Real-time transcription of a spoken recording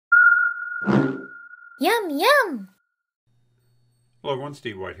Yum, yum! Hello everyone,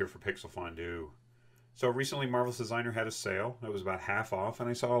 Steve White here for Pixel Fondue. So recently Marvelous Designer had a sale. It was about half off and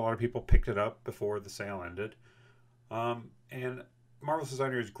I saw a lot of people picked it up before the sale ended. And Marvelous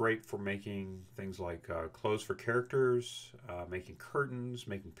Designer is great for making things like clothes for characters, making curtains,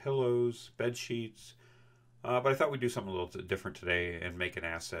 making pillows, bed sheets. But I thought we'd do something a little different today and make an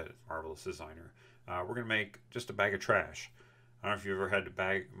asset at Marvelous Designer. We're going to make just a bag of trash. I don't know if you've ever had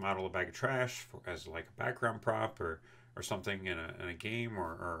to model a bag of trash as like a background prop or something in a game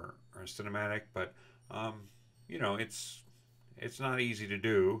or a cinematic, but you know it's not easy to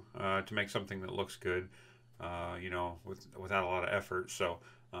do to make something that looks good, without a lot of effort. So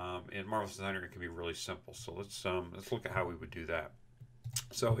in Marvelous Designer it can be really simple. So let's look at how we would do that.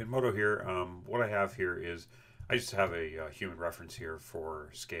 So in Modo here, what I have here is I just have a human reference here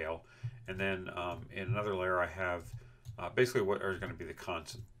for scale, and then in another layer I have basically what are going to be the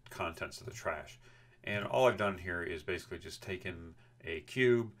contents of the trash. And all I've done here is basically just taken a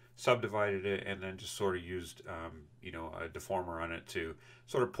cube, subdivided it, and then just sort of used a deformer on it to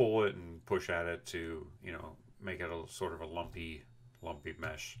sort of pull it and push at it to make it a sort of a lumpy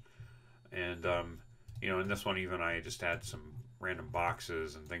mesh. And in this one even I just add some random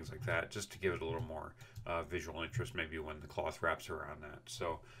boxes and things like that just to give it a little more visual interest maybe when the cloth wraps around that.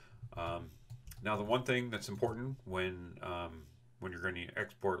 So now the one thing that's important when you're going to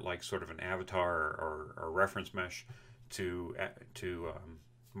export like sort of an avatar or reference mesh to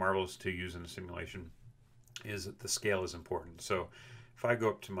Marvelous to use in a simulation is that the scale is important. So if I go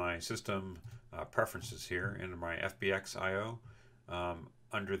up to my system preferences here into my FBX IO,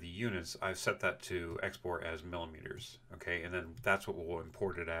 under the units, I've set that to export as millimeters. Okay, and then that's what we'll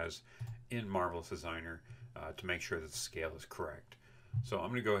import it as in Marvelous Designer to make sure that the scale is correct. So I'm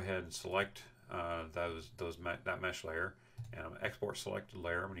going to go ahead and select that mesh layer, and I'm going to export selected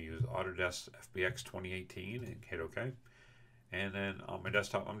layer. I'm going to use Autodesk FBX 2018 and hit OK. And then on my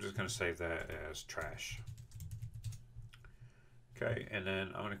desktop, I'm just going to save that as trash. Okay, and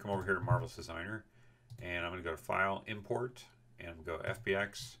then I'm going to come over here to Marvelous Designer, and I'm going to go to File, Import, and I'm going to go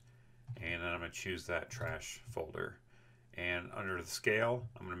FBX, and then I'm going to choose that trash folder. And under the scale,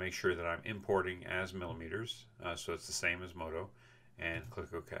 I'm going to make sure that I'm importing as millimeters, so it's the same as Modo, and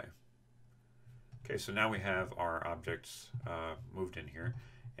click OK. Okay, so now we have our objects moved in here,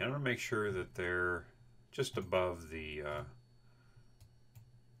 and I'm going to make sure that they're just above the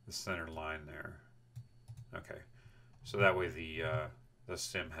center line there. Okay, so that way the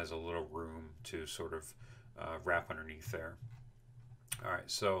sim has a little room to sort of wrap underneath there. All right,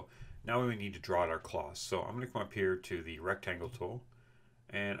 so now we need to draw out our cloth. So I'm going to come up here to the rectangle tool,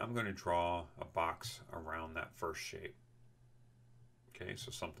 and I'm going to draw a box around that first shape. Okay,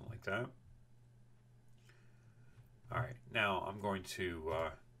 so something like that. All right, now I'm going to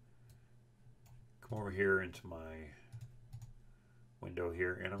come over here into my window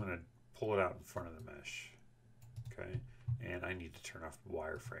here, and I'm going to pull it out in front of the mesh. Okay, and I need to turn off the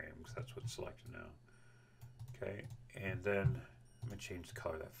wireframe because that's what's selected now. Okay, and then I'm going to change the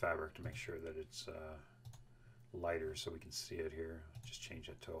color of that fabric to make sure that it's lighter so we can see it here. Just change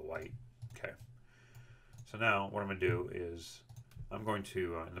it to a white. Okay, so now what I'm going to do is I'm going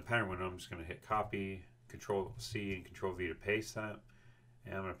to, in the pattern window, I'm just going to hit copy, Control C and Control V to paste that,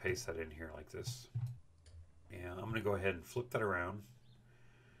 and I'm going to paste that in here like this. And I'm going to go ahead and flip that around.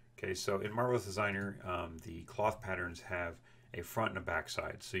 Okay, so in Marvelous Designer, the cloth patterns have a front and a back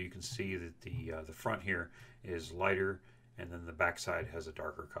side. So you can see that the front here is lighter, and then the back side has a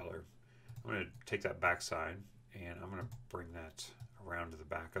darker color. I'm going to take that back side, and I'm going to bring that around to the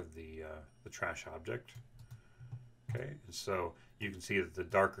back of the trash object. Okay, and so you can see that the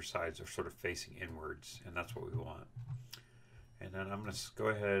darker sides are sort of facing inwards, and that's what we want. And then I'm going to go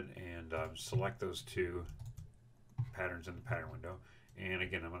ahead and select those two patterns in the pattern window. And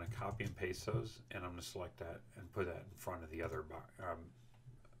again, I'm going to copy and paste those, and I'm going to select that and put that in front of the other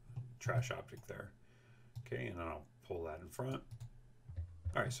trash object there. Okay, and then I'll pull that in front.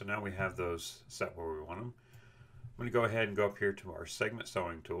 All right, so now we have those set where we want them. I'm going to go ahead and go up here to our segment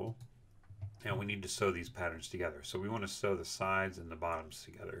sewing tool. And we need to sew these patterns together. So we want to sew the sides and the bottoms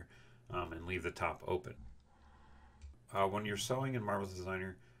together and leave the top open. When you're sewing in Marvelous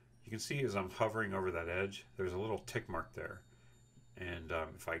Designer, you can see as I'm hovering over that edge, there's a little tick mark there. And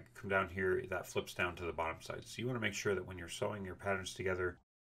if I come down here, that flips down to the bottom side. So you want to make sure that when you're sewing your patterns together,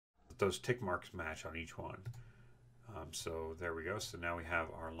 that those tick marks match on each one. So there we go. So now we have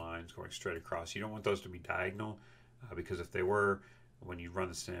our lines going straight across. You don't want those to be diagonal because if they were, when you run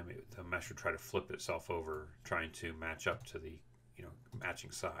the sim, the mesh would try to flip itself over, trying to match up to the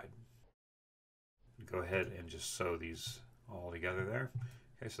matching side. Go ahead and just sew these all together there.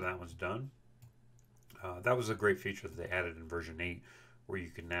 Okay, so that one's done. That was a great feature that they added in version 8, where you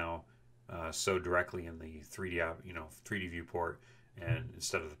can now sew directly in the 3D viewport, and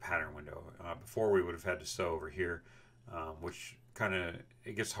instead of the pattern window. Before we would have had to sew over here, which kind of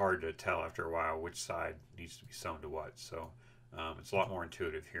it gets hard to tell after a while which side needs to be sewn to what. So it's a lot more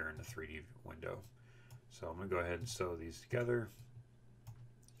intuitive here in the 3D window. So I'm going to go ahead and sew these together,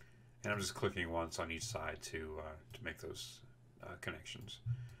 and I'm just clicking once on each side to make those connections.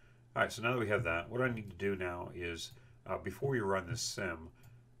 All right, so now that we have that, what I need to do now is before we run this sim,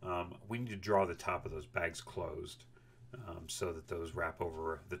 we need to draw the top of those bags closed so that those wrap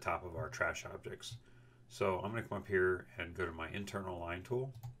over the top of our trash objects. So I'm going to come up here and go to my internal line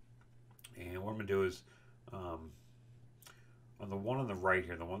tool, and what I'm going to do is on the one on the right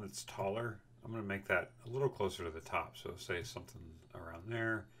here, the one that's taller, I'm going to make that a little closer to the top. So say something around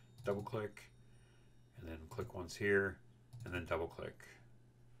there, double click, and then click once here, and then double click.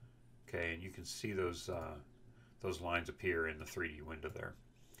 Okay, and you can see those lines appear in the 3D window there.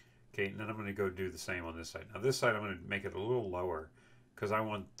 Okay, and then I'm going to go do the same on this side. Now this side I'm going to make it a little lower because I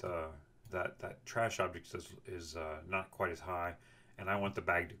want that trash object is not quite as high, and I want the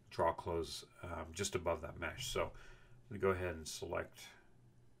bag to draw close just above that mesh. So I'm going to go ahead and select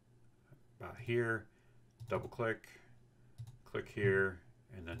about here, double click, click here,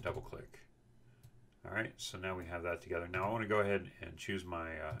 and then double click. All right, so now we have that together. Now I want to go ahead and choose my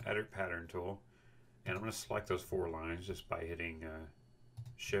edit pattern tool, and I'm going to select those 4 lines just by hitting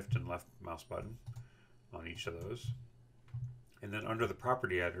shift and left mouse button on each of those. And then under the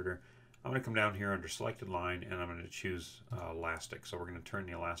property editor, I'm going to come down here under selected line, and I'm going to choose elastic. So we're going to turn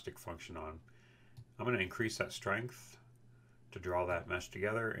the elastic function on. I'm going to increase that strength to draw that mesh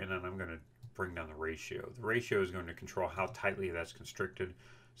together, and then I'm going to bring down the ratio. The ratio is going to control how tightly that's constricted.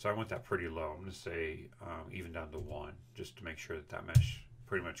 So I want that pretty low. I'm going to say even down to 1, just to make sure that that mesh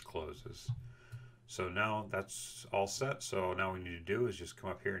pretty much closes. So now that's all set. So now what we need to do is just come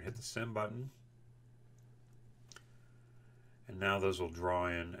up here and hit the sim button. And now those will draw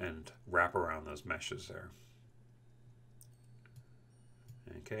in and wrap around those meshes there.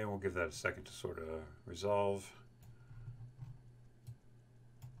 Okay, we'll give that a second to sort of resolve.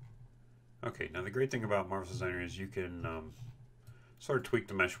 Okay, now the great thing about Marvelous Designer is you can sort of tweak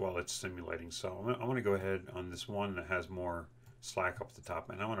the mesh while it's simulating. So I'm going to go ahead on this one that has more slack up at the top,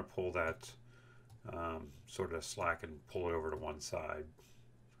 and I want to pull that sort of slack and pull it over to one side.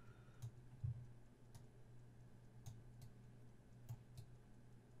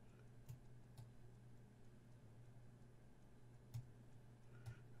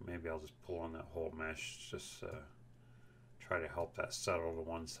 Maybe I'll just pull on that whole mesh, just try to help that settle to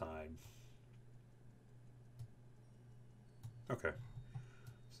one side. Okay,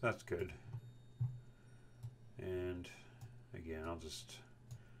 so that's good. And again, I'll just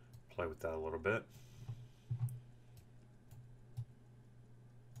play with that a little bit.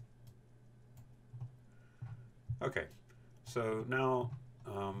 Okay, so now,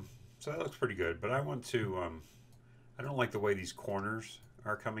 so that looks pretty good, but I want to, I don't like the way these corners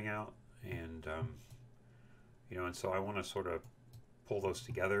are coming out, and you know, and so I want to sort of pull those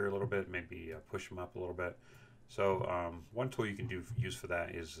together a little bit, maybe push them up a little bit. So one tool you can use for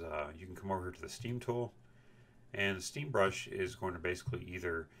that is you can come over here to the Steam tool, and the Steam brush is going to basically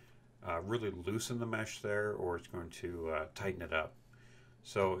either really loosen the mesh there, or it's going to tighten it up.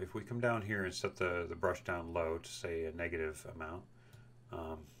 So if we come down here and set the brush down low to say a negative amount,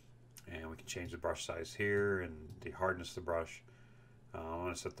 and we can change the brush size here and the hardness of the brush. I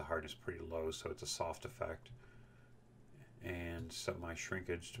want to set the hardness pretty low so it's a soft effect, and set my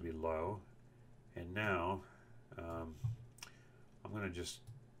shrinkage to be low. And now I'm going to just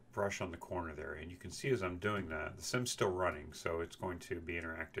brush on the corner there, and you can see as I'm doing that, the sim's still running, so it's going to be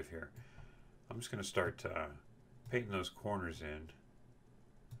interactive here. I'm just going to start painting those corners in,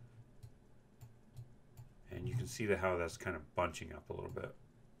 and you can see how that's kind of bunching up a little bit.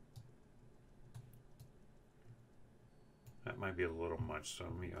 That might be a little much, so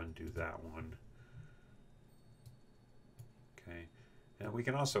let me undo that one. Okay, and we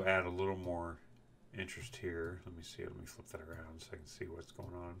can also add a little more interest here. Let me see, let me flip that around so I can see what's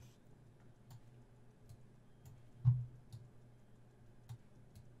going on.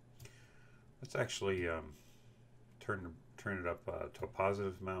 Let's actually turn it up to a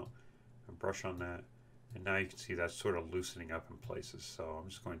positive amount and brush on that, and now you can see that's sort of loosening up in places. So I'm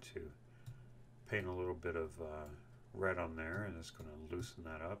just going to paint a little bit of red on there, and it's going to loosen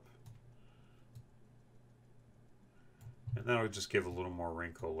that up, and that'll just give a little more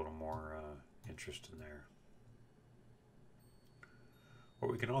wrinkle, a little more interest in there.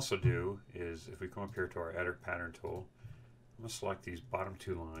 What we can also do is, if we come up here to our edit pattern tool, I'm going to select these bottom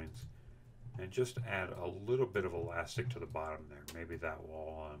two lines and just add a little bit of elastic to the bottom there. Maybe that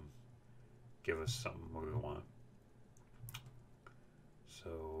will give us something we want.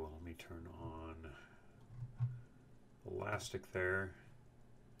 So let me turn on elastic there.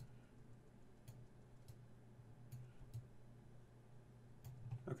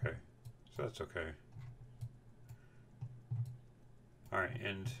 Okay, so that's okay. Alright,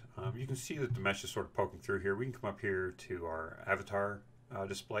 and you can see that the mesh is sort of poking through here. We can come up here to our avatar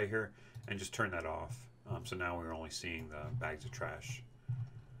display here and just turn that off. So now we're only seeing the bags of trash.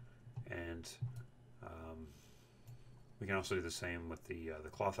 And we can also do the same with the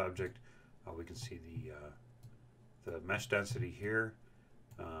cloth object. We can see the mesh density here.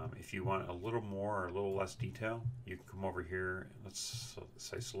 If you want a little more or a little less detail, you can come over here. Let's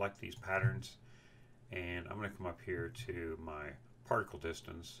say select these patterns, and I'm going to come up here to my particle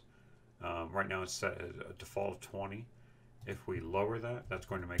distance. Right now it's set at a default of 20. If we lower that, that's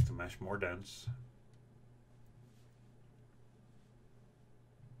going to make the mesh more dense.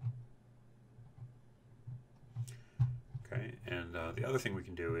 Okay, and the other thing we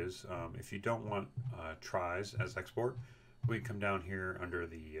can do is, if you don't want tries as export, we can come down here under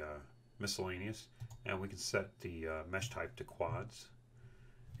the miscellaneous, and we can set the mesh type to quads,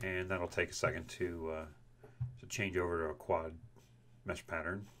 and that'll take a second to change over to a quad mesh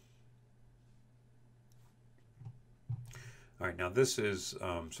pattern. All right, now this is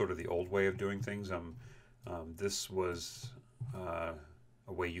sort of the old way of doing things. This was a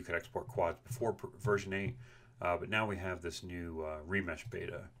way you could export quads before version 8, but now we have this new remesh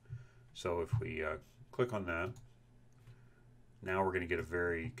beta. So if we click on that, now we're going to get a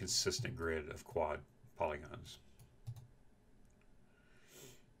very consistent grid of quad polygons.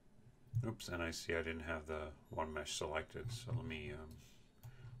 Oops, and I see I didn't have the one mesh selected, so let me,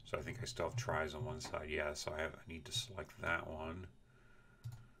 so I think I still have tries on one side. Yeah, so I need to select that one,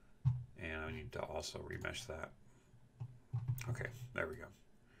 and I need to also remesh that. Okay, there we go.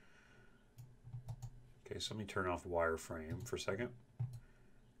 Okay, so let me turn off wireframe for a second.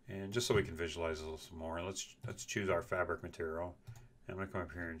 And just so we can visualize a little more, let's choose our fabric material. I'm going to come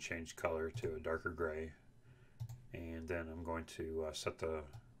up here and change color to a darker gray. And then I'm going to set the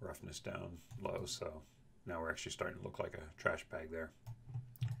roughness down low, so now we're actually starting to look like a trash bag there.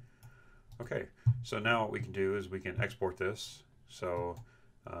 Okay, so now what we can do is we can export this. So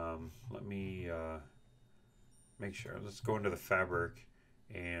let me make sure, let's go into the fabric,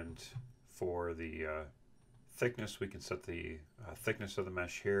 and for the thickness, we can set the thickness of the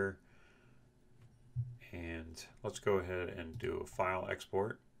mesh here, and let's go ahead and do a file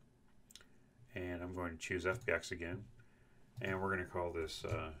export, and I'm going to choose FBX again, and we're going to call this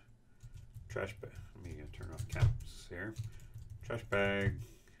trash bag. Let me turn off caps here. Trash bag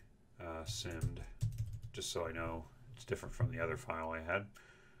simmed, just so I know it's different from the other file I had,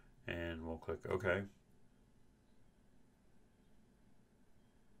 and we'll click OK.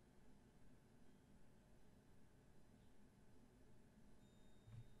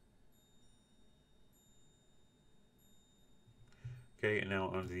 Okay, and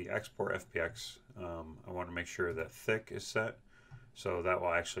now under the export FBX, I want to make sure that thick is set, so that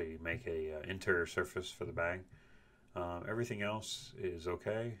will actually make a interior surface for the bag. Everything else is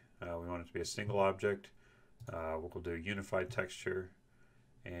okay. We want it to be a single object. We'll do unified texture,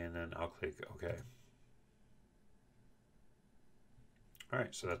 and then I'll click OK. All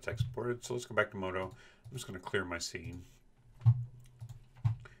right, so that's exported. So let's go back to Modo. I'm just going to clear my scene,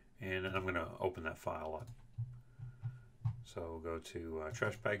 and then I'm going to open that file up. So we'll go to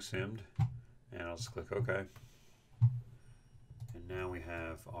trash bag simmed, and I'll just click OK. And now we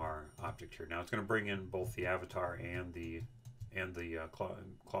have our object here. Now it's going to bring in both the avatar and the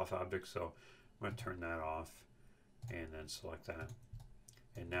cloth object. So I'm going to turn that off and then select that.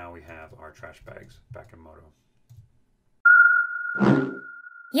 And now we have our trash bags back in Modo.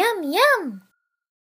 Yum, yum!